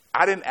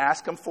 I didn't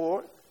ask them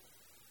for it.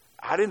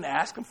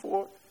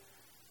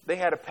 They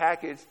had a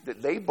package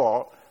that they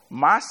bought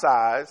my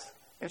size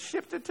and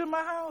shipped it to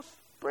my house.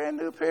 Brand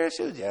new pair of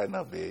shoes. Yeah,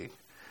 not big.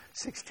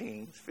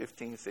 15,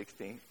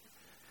 16.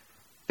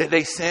 That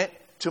they sent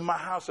to my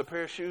house a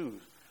pair of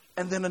shoes.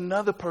 And then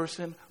another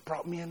person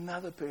brought me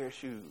another pair of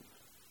shoes.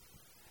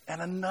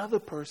 And another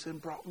person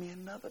brought me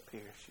another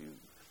pair of shoes.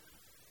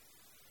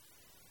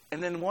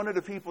 And then one of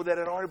the people that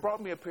had already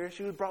brought me a pair of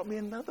shoes brought me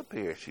another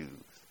pair of shoes.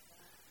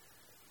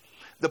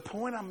 The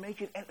point I'm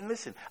making, and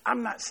listen,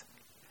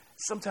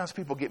 sometimes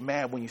people get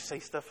mad when you say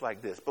stuff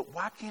like this, but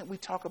why can't we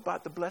talk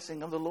about the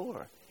blessing of the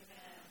Lord?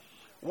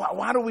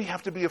 Why do we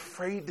have to be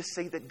afraid to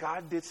say that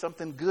God did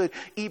something good,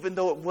 even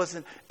though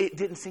it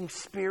didn't seem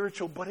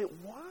spiritual, but it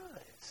was?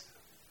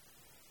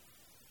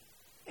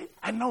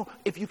 I know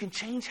if you can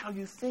change how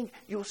you think,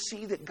 you'll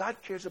see that God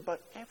cares about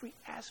every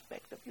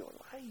aspect of your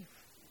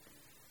life.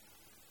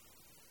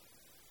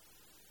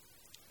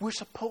 We're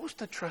supposed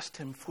to trust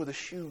him for the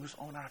shoes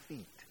on our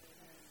feet,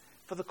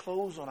 for the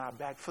clothes on our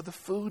back, for the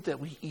food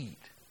that we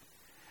eat.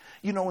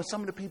 You know, and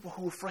some of the people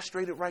who are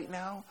frustrated right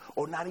now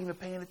or not even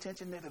paying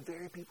attention, they're the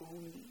very people who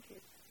need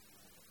it.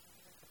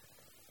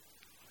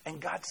 And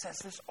God says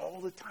this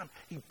all the time.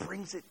 He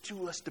brings it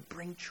to us to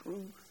bring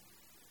truth,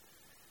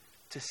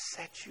 to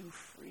set you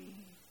free.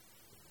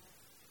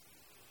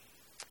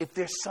 If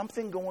there's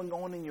something going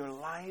on in your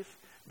life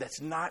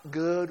that's not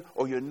good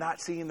or you're not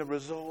seeing the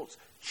results,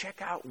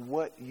 check out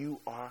what you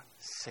are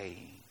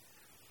saying.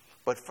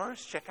 But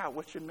first, check out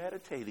what you're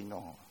meditating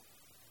on.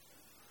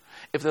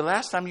 If the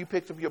last time you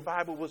picked up your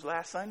Bible was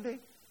last Sunday,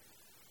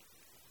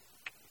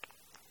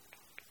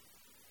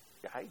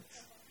 yikes.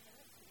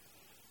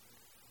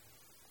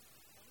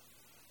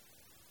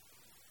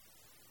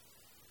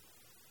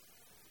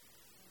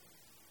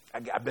 I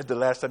bet the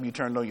last time you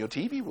turned on your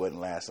TV wasn't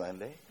last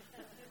Sunday.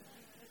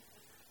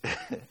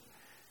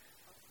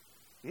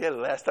 Yeah, the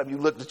last time you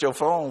looked at your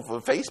phone for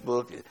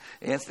Facebook,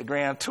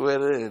 Instagram,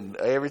 Twitter, and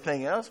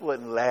everything else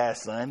wasn't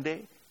last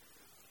Sunday.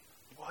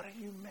 What are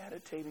you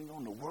meditating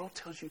on? The world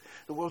tells you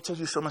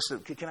so much.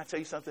 Can I tell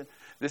you something?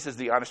 This is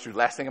the honest truth.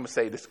 Last thing I'm going to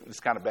say, this is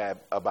kind of bad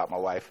about my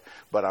wife,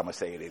 but I'm going to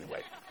say it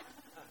anyway.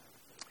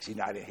 She's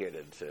not in here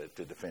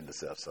to defend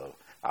herself, so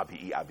I'll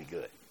be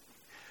good.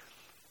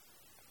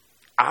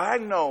 I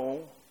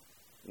know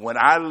when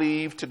I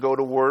leave to go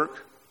to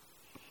work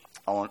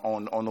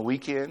on the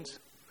weekends,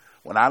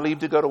 when I leave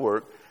to go to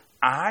work,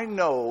 I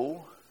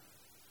know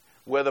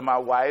whether my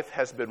wife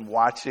has been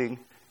watching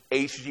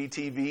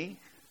HGTV.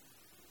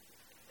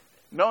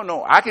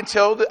 No, I can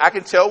tell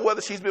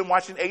whether she's been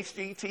watching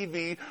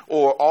HGTV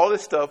or all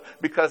this stuff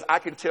because I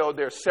can tell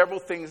there are several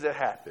things that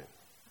happen.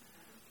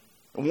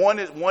 One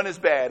is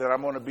bad, and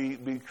I'm going to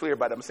be clear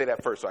about it. I'm going to say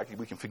that first so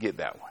we can forget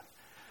that one.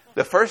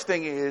 The first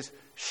thing is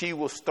she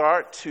will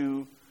start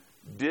to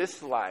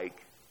dislike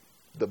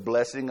the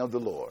blessing of the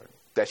Lord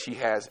that she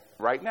has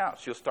right now.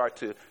 She'll start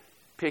to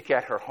pick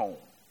at her home.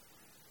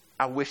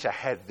 I wish I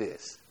had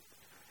this.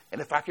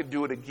 And if I could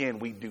do it again,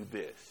 we'd do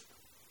this.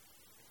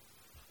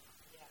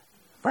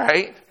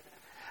 Right?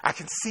 I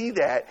can see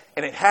that,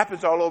 and it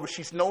happens all over.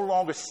 She's no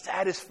longer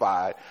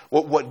satisfied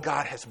with what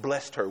God has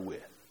blessed her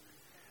with.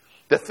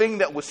 The thing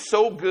that was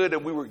so good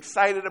and we were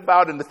excited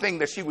about, and the thing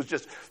that she was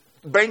just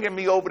banging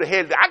me over the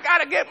head, I got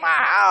to get my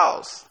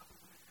house.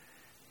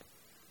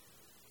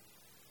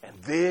 And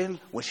then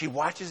when she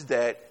watches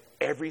that,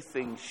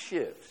 everything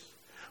shifts.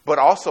 But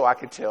also I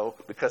can tell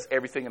because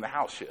everything in the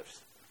house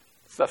shifts.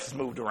 Stuff's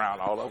moved around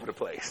all over the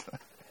place.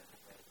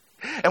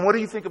 And what do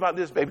you think about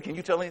this, baby? Can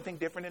you tell anything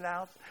different in the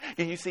house?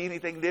 Can you see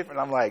anything different?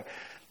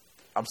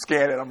 I'm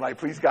scanning. I'm like,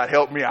 please, God,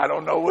 help me. I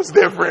don't know what's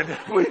different.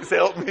 Please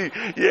help me.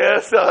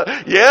 Yes.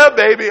 Yeah,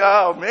 baby.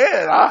 Oh,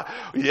 man.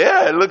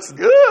 Yeah, it looks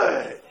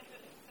good.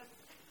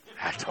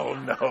 I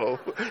don't know.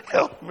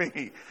 Help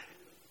me.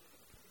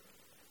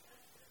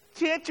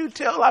 Can't you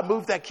tell I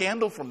moved that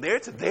candle from there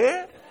to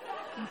there?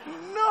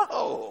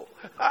 No,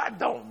 I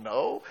don't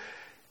know.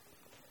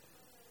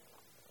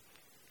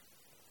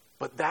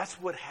 But that's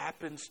what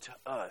happens to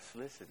us.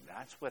 Listen,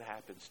 that's what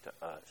happens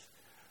to us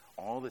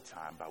all the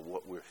time by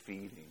what we're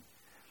feeding.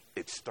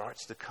 It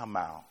starts to come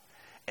out.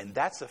 And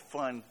that's a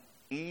fun,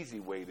 easy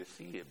way to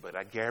see it. But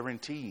I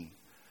guarantee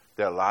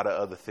there are a lot of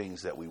other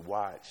things that we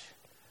watch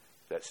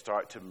that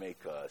start to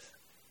make us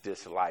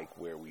dislike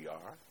where we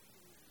are.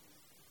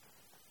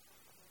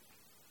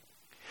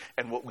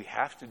 And what we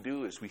have to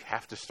do is we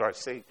have to start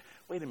saying,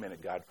 wait a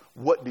minute, God,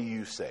 what do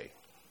you say?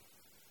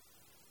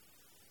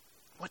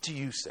 What do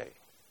you say?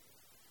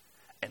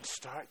 And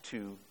start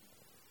to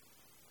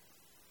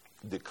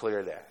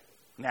declare that.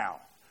 Now,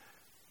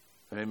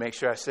 let me make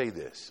sure I say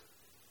this.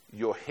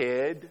 Your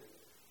head,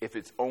 if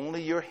it's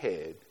only your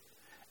head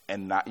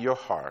and not your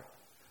heart,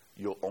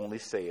 you'll only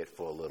say it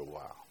for a little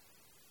while.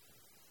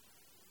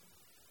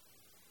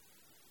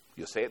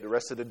 You'll say it the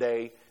rest of the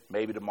day,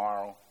 maybe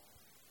tomorrow.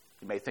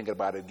 You may think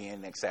about it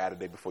again next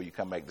Saturday before you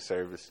come back to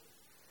service,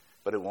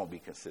 but it won't be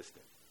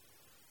consistent.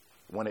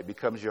 When it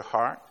becomes your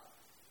heart,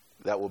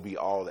 that will be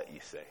all that you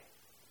say.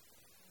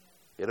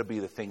 It'll be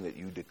the thing that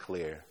you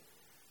declare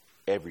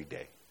every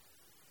day.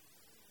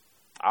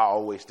 I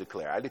always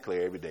declare. I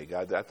declare every day,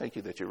 God, I thank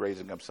you that you're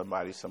raising up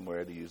somebody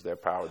somewhere to use their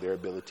power, their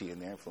ability,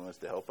 and their influence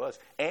to help us.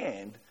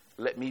 And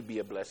let me be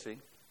a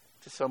blessing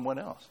to someone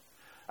else.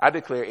 I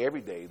declare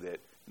every day that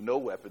no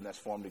weapon that's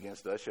formed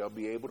against us shall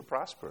be able to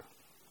prosper.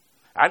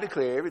 I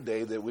declare every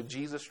day that with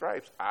Jesus'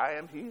 stripes, I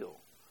am healed.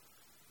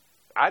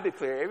 I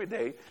declare every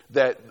day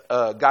that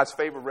God's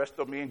favor rests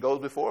on me and goes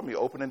before me,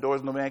 opening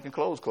doors no man can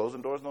close,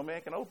 closing doors no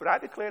man can open. I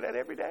declare that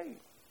every day.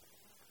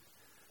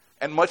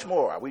 And much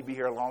more. We'd be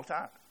here a long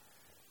time.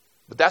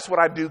 But that's what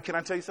I do. Can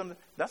I tell you something?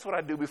 That's what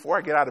I do before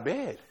I get out of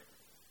bed.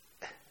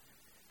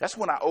 That's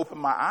when I open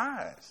my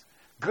eyes.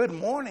 Good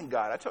morning,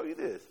 God. I tell you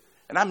this.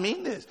 And I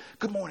mean this.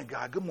 Good morning,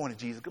 God. Good morning,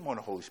 Jesus. Good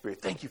morning, Holy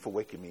Spirit. Thank you for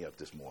waking me up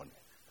this morning.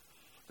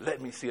 Let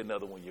me see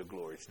another one of your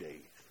glorious days.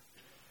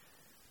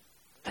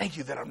 Thank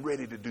you that I'm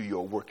ready to do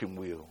your working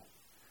will.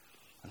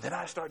 And then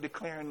I start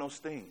declaring those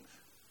things.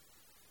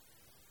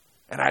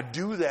 And I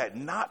do that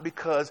not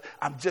because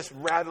I'm just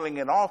rattling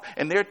it off.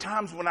 And there are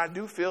times when I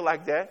do feel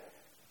like that.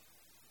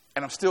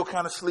 And I'm still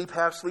kind of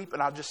half asleep.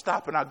 And I'll just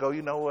stop and I'll go,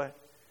 you know what?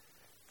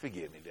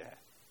 Forgive me, Dad.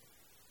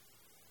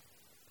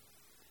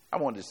 I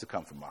want this to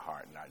come from my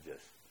heart, not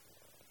just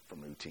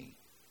from routine.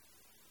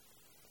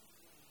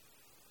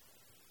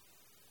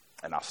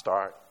 And I'll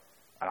start,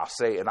 and I'll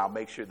say, and I'll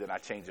make sure that I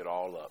change it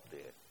all up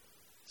then,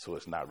 so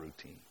it's not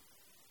routine.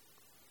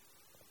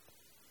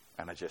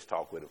 And I just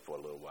talk with it for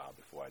a little while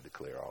before I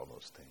declare all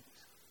those things.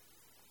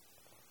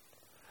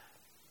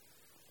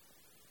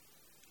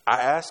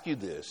 I ask you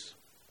this,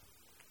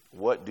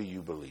 what do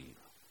you believe?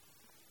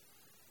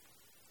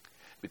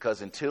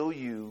 Because until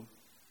you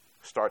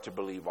start to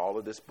believe all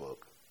of this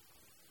book,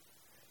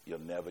 you'll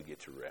never get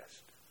to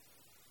rest.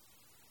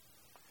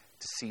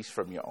 To cease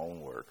from your own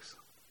works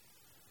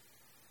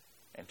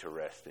and to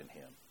rest in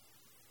him.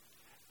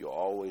 You'll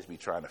always be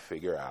trying to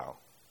figure out,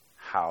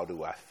 how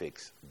do I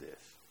fix this?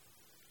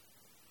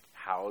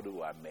 How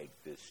do I make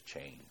this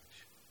change?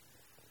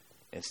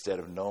 Instead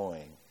of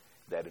knowing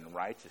that in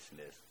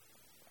righteousness,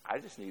 I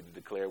just need to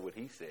declare what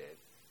he said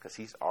because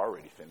he's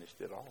already finished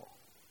it all.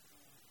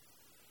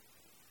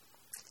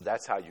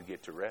 That's how you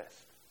get to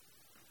rest.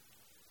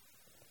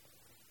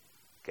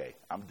 Okay,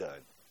 I'm done.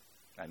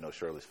 I know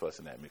Shirley's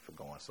fussing at me for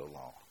going so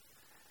long.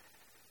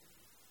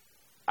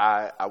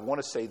 I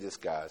want to say this,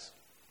 guys.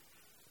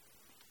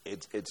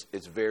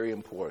 It's very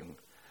important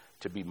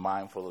to be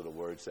mindful of the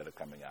words that are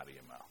coming out of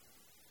your mouth,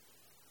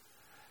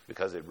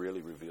 because it really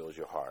reveals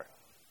your heart.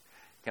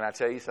 Can I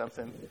tell you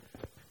something?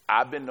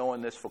 I've been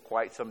knowing this for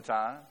quite some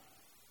time.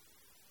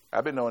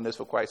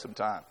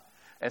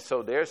 And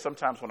so there's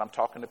sometimes when I'm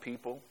talking to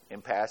people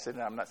in passing,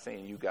 and I'm not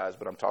saying you guys,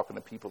 but I'm talking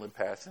to people in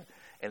passing,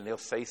 and they'll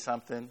say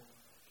something,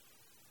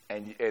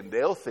 and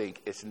they'll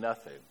think it's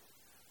nothing.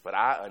 But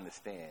I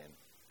understand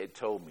it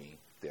told me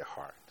their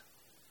heart.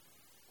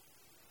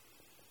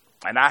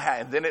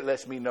 And then it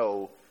lets me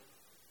know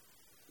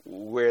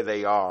where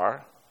they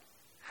are,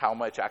 how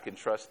much I can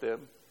trust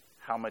them,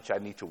 how much I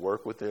need to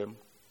work with them,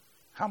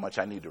 how much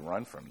I need to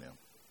run from them.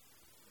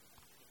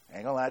 I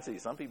ain't gonna lie to you,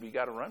 some people you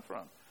got to run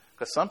from.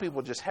 Because some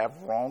people just have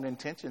wrong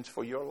intentions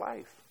for your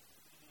life.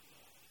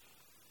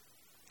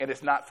 And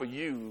it's not for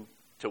you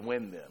to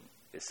win them.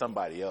 It's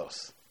somebody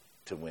else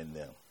to win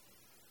them.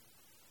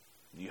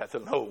 You have to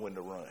know when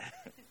to run.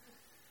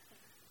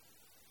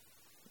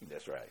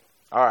 That's right.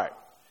 All right.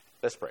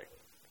 Let's pray.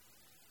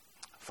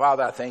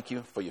 Father, I thank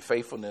you for your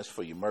faithfulness,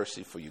 for your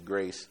mercy, for your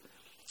grace,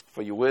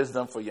 for your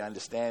wisdom, for your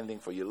understanding,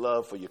 for your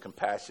love, for your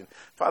compassion.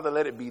 Father,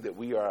 let it be that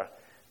we are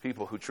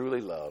people who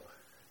truly love,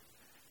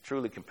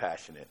 truly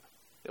compassionate,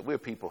 that we're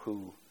people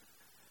who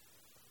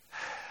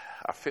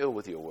are filled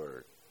with your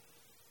word.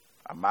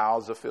 Our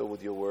mouths are filled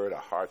with your word.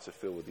 Our hearts are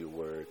filled with your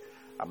word.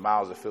 Our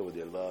mouths are filled with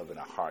your love, and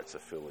our hearts are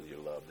filled with your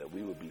love. That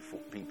we would be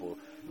people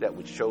that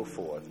would show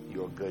forth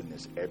your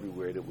goodness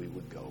everywhere that we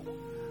would go.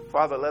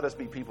 Father, let us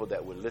be people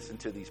that would listen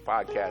to these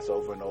podcasts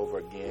over and over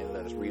again.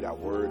 Let us read our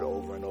word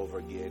over and over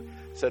again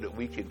so that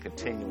we can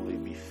continually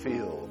be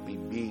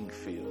being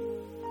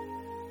filled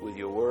with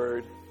your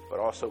word, but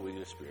also with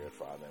your spirit,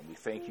 Father. And we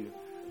thank you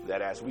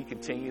that as we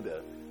continue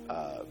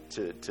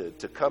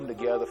to come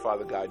together,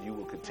 Father God, you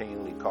will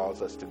continually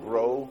cause us to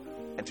grow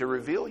and to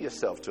reveal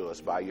yourself to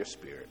us by your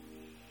spirit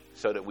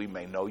so that we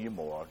may know you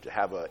more, to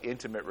have an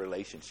intimate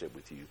relationship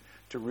with you,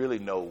 to really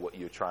know what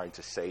you're trying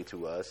to say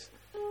to us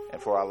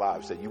and for our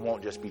lives, that you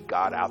won't just be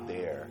God out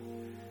there,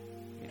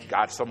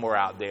 God somewhere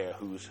out there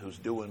who's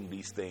doing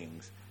these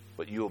things,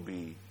 but you'll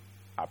be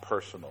our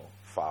personal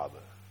Father.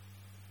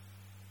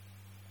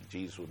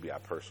 Jesus will be our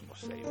personal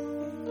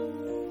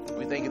Savior.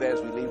 We think that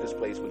as we leave this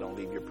place, we don't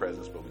leave your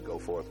presence, but we go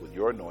forth with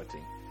your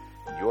anointing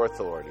and your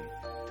authority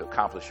to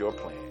accomplish your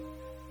plan.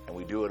 And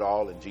we do it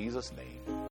all in Jesus' name.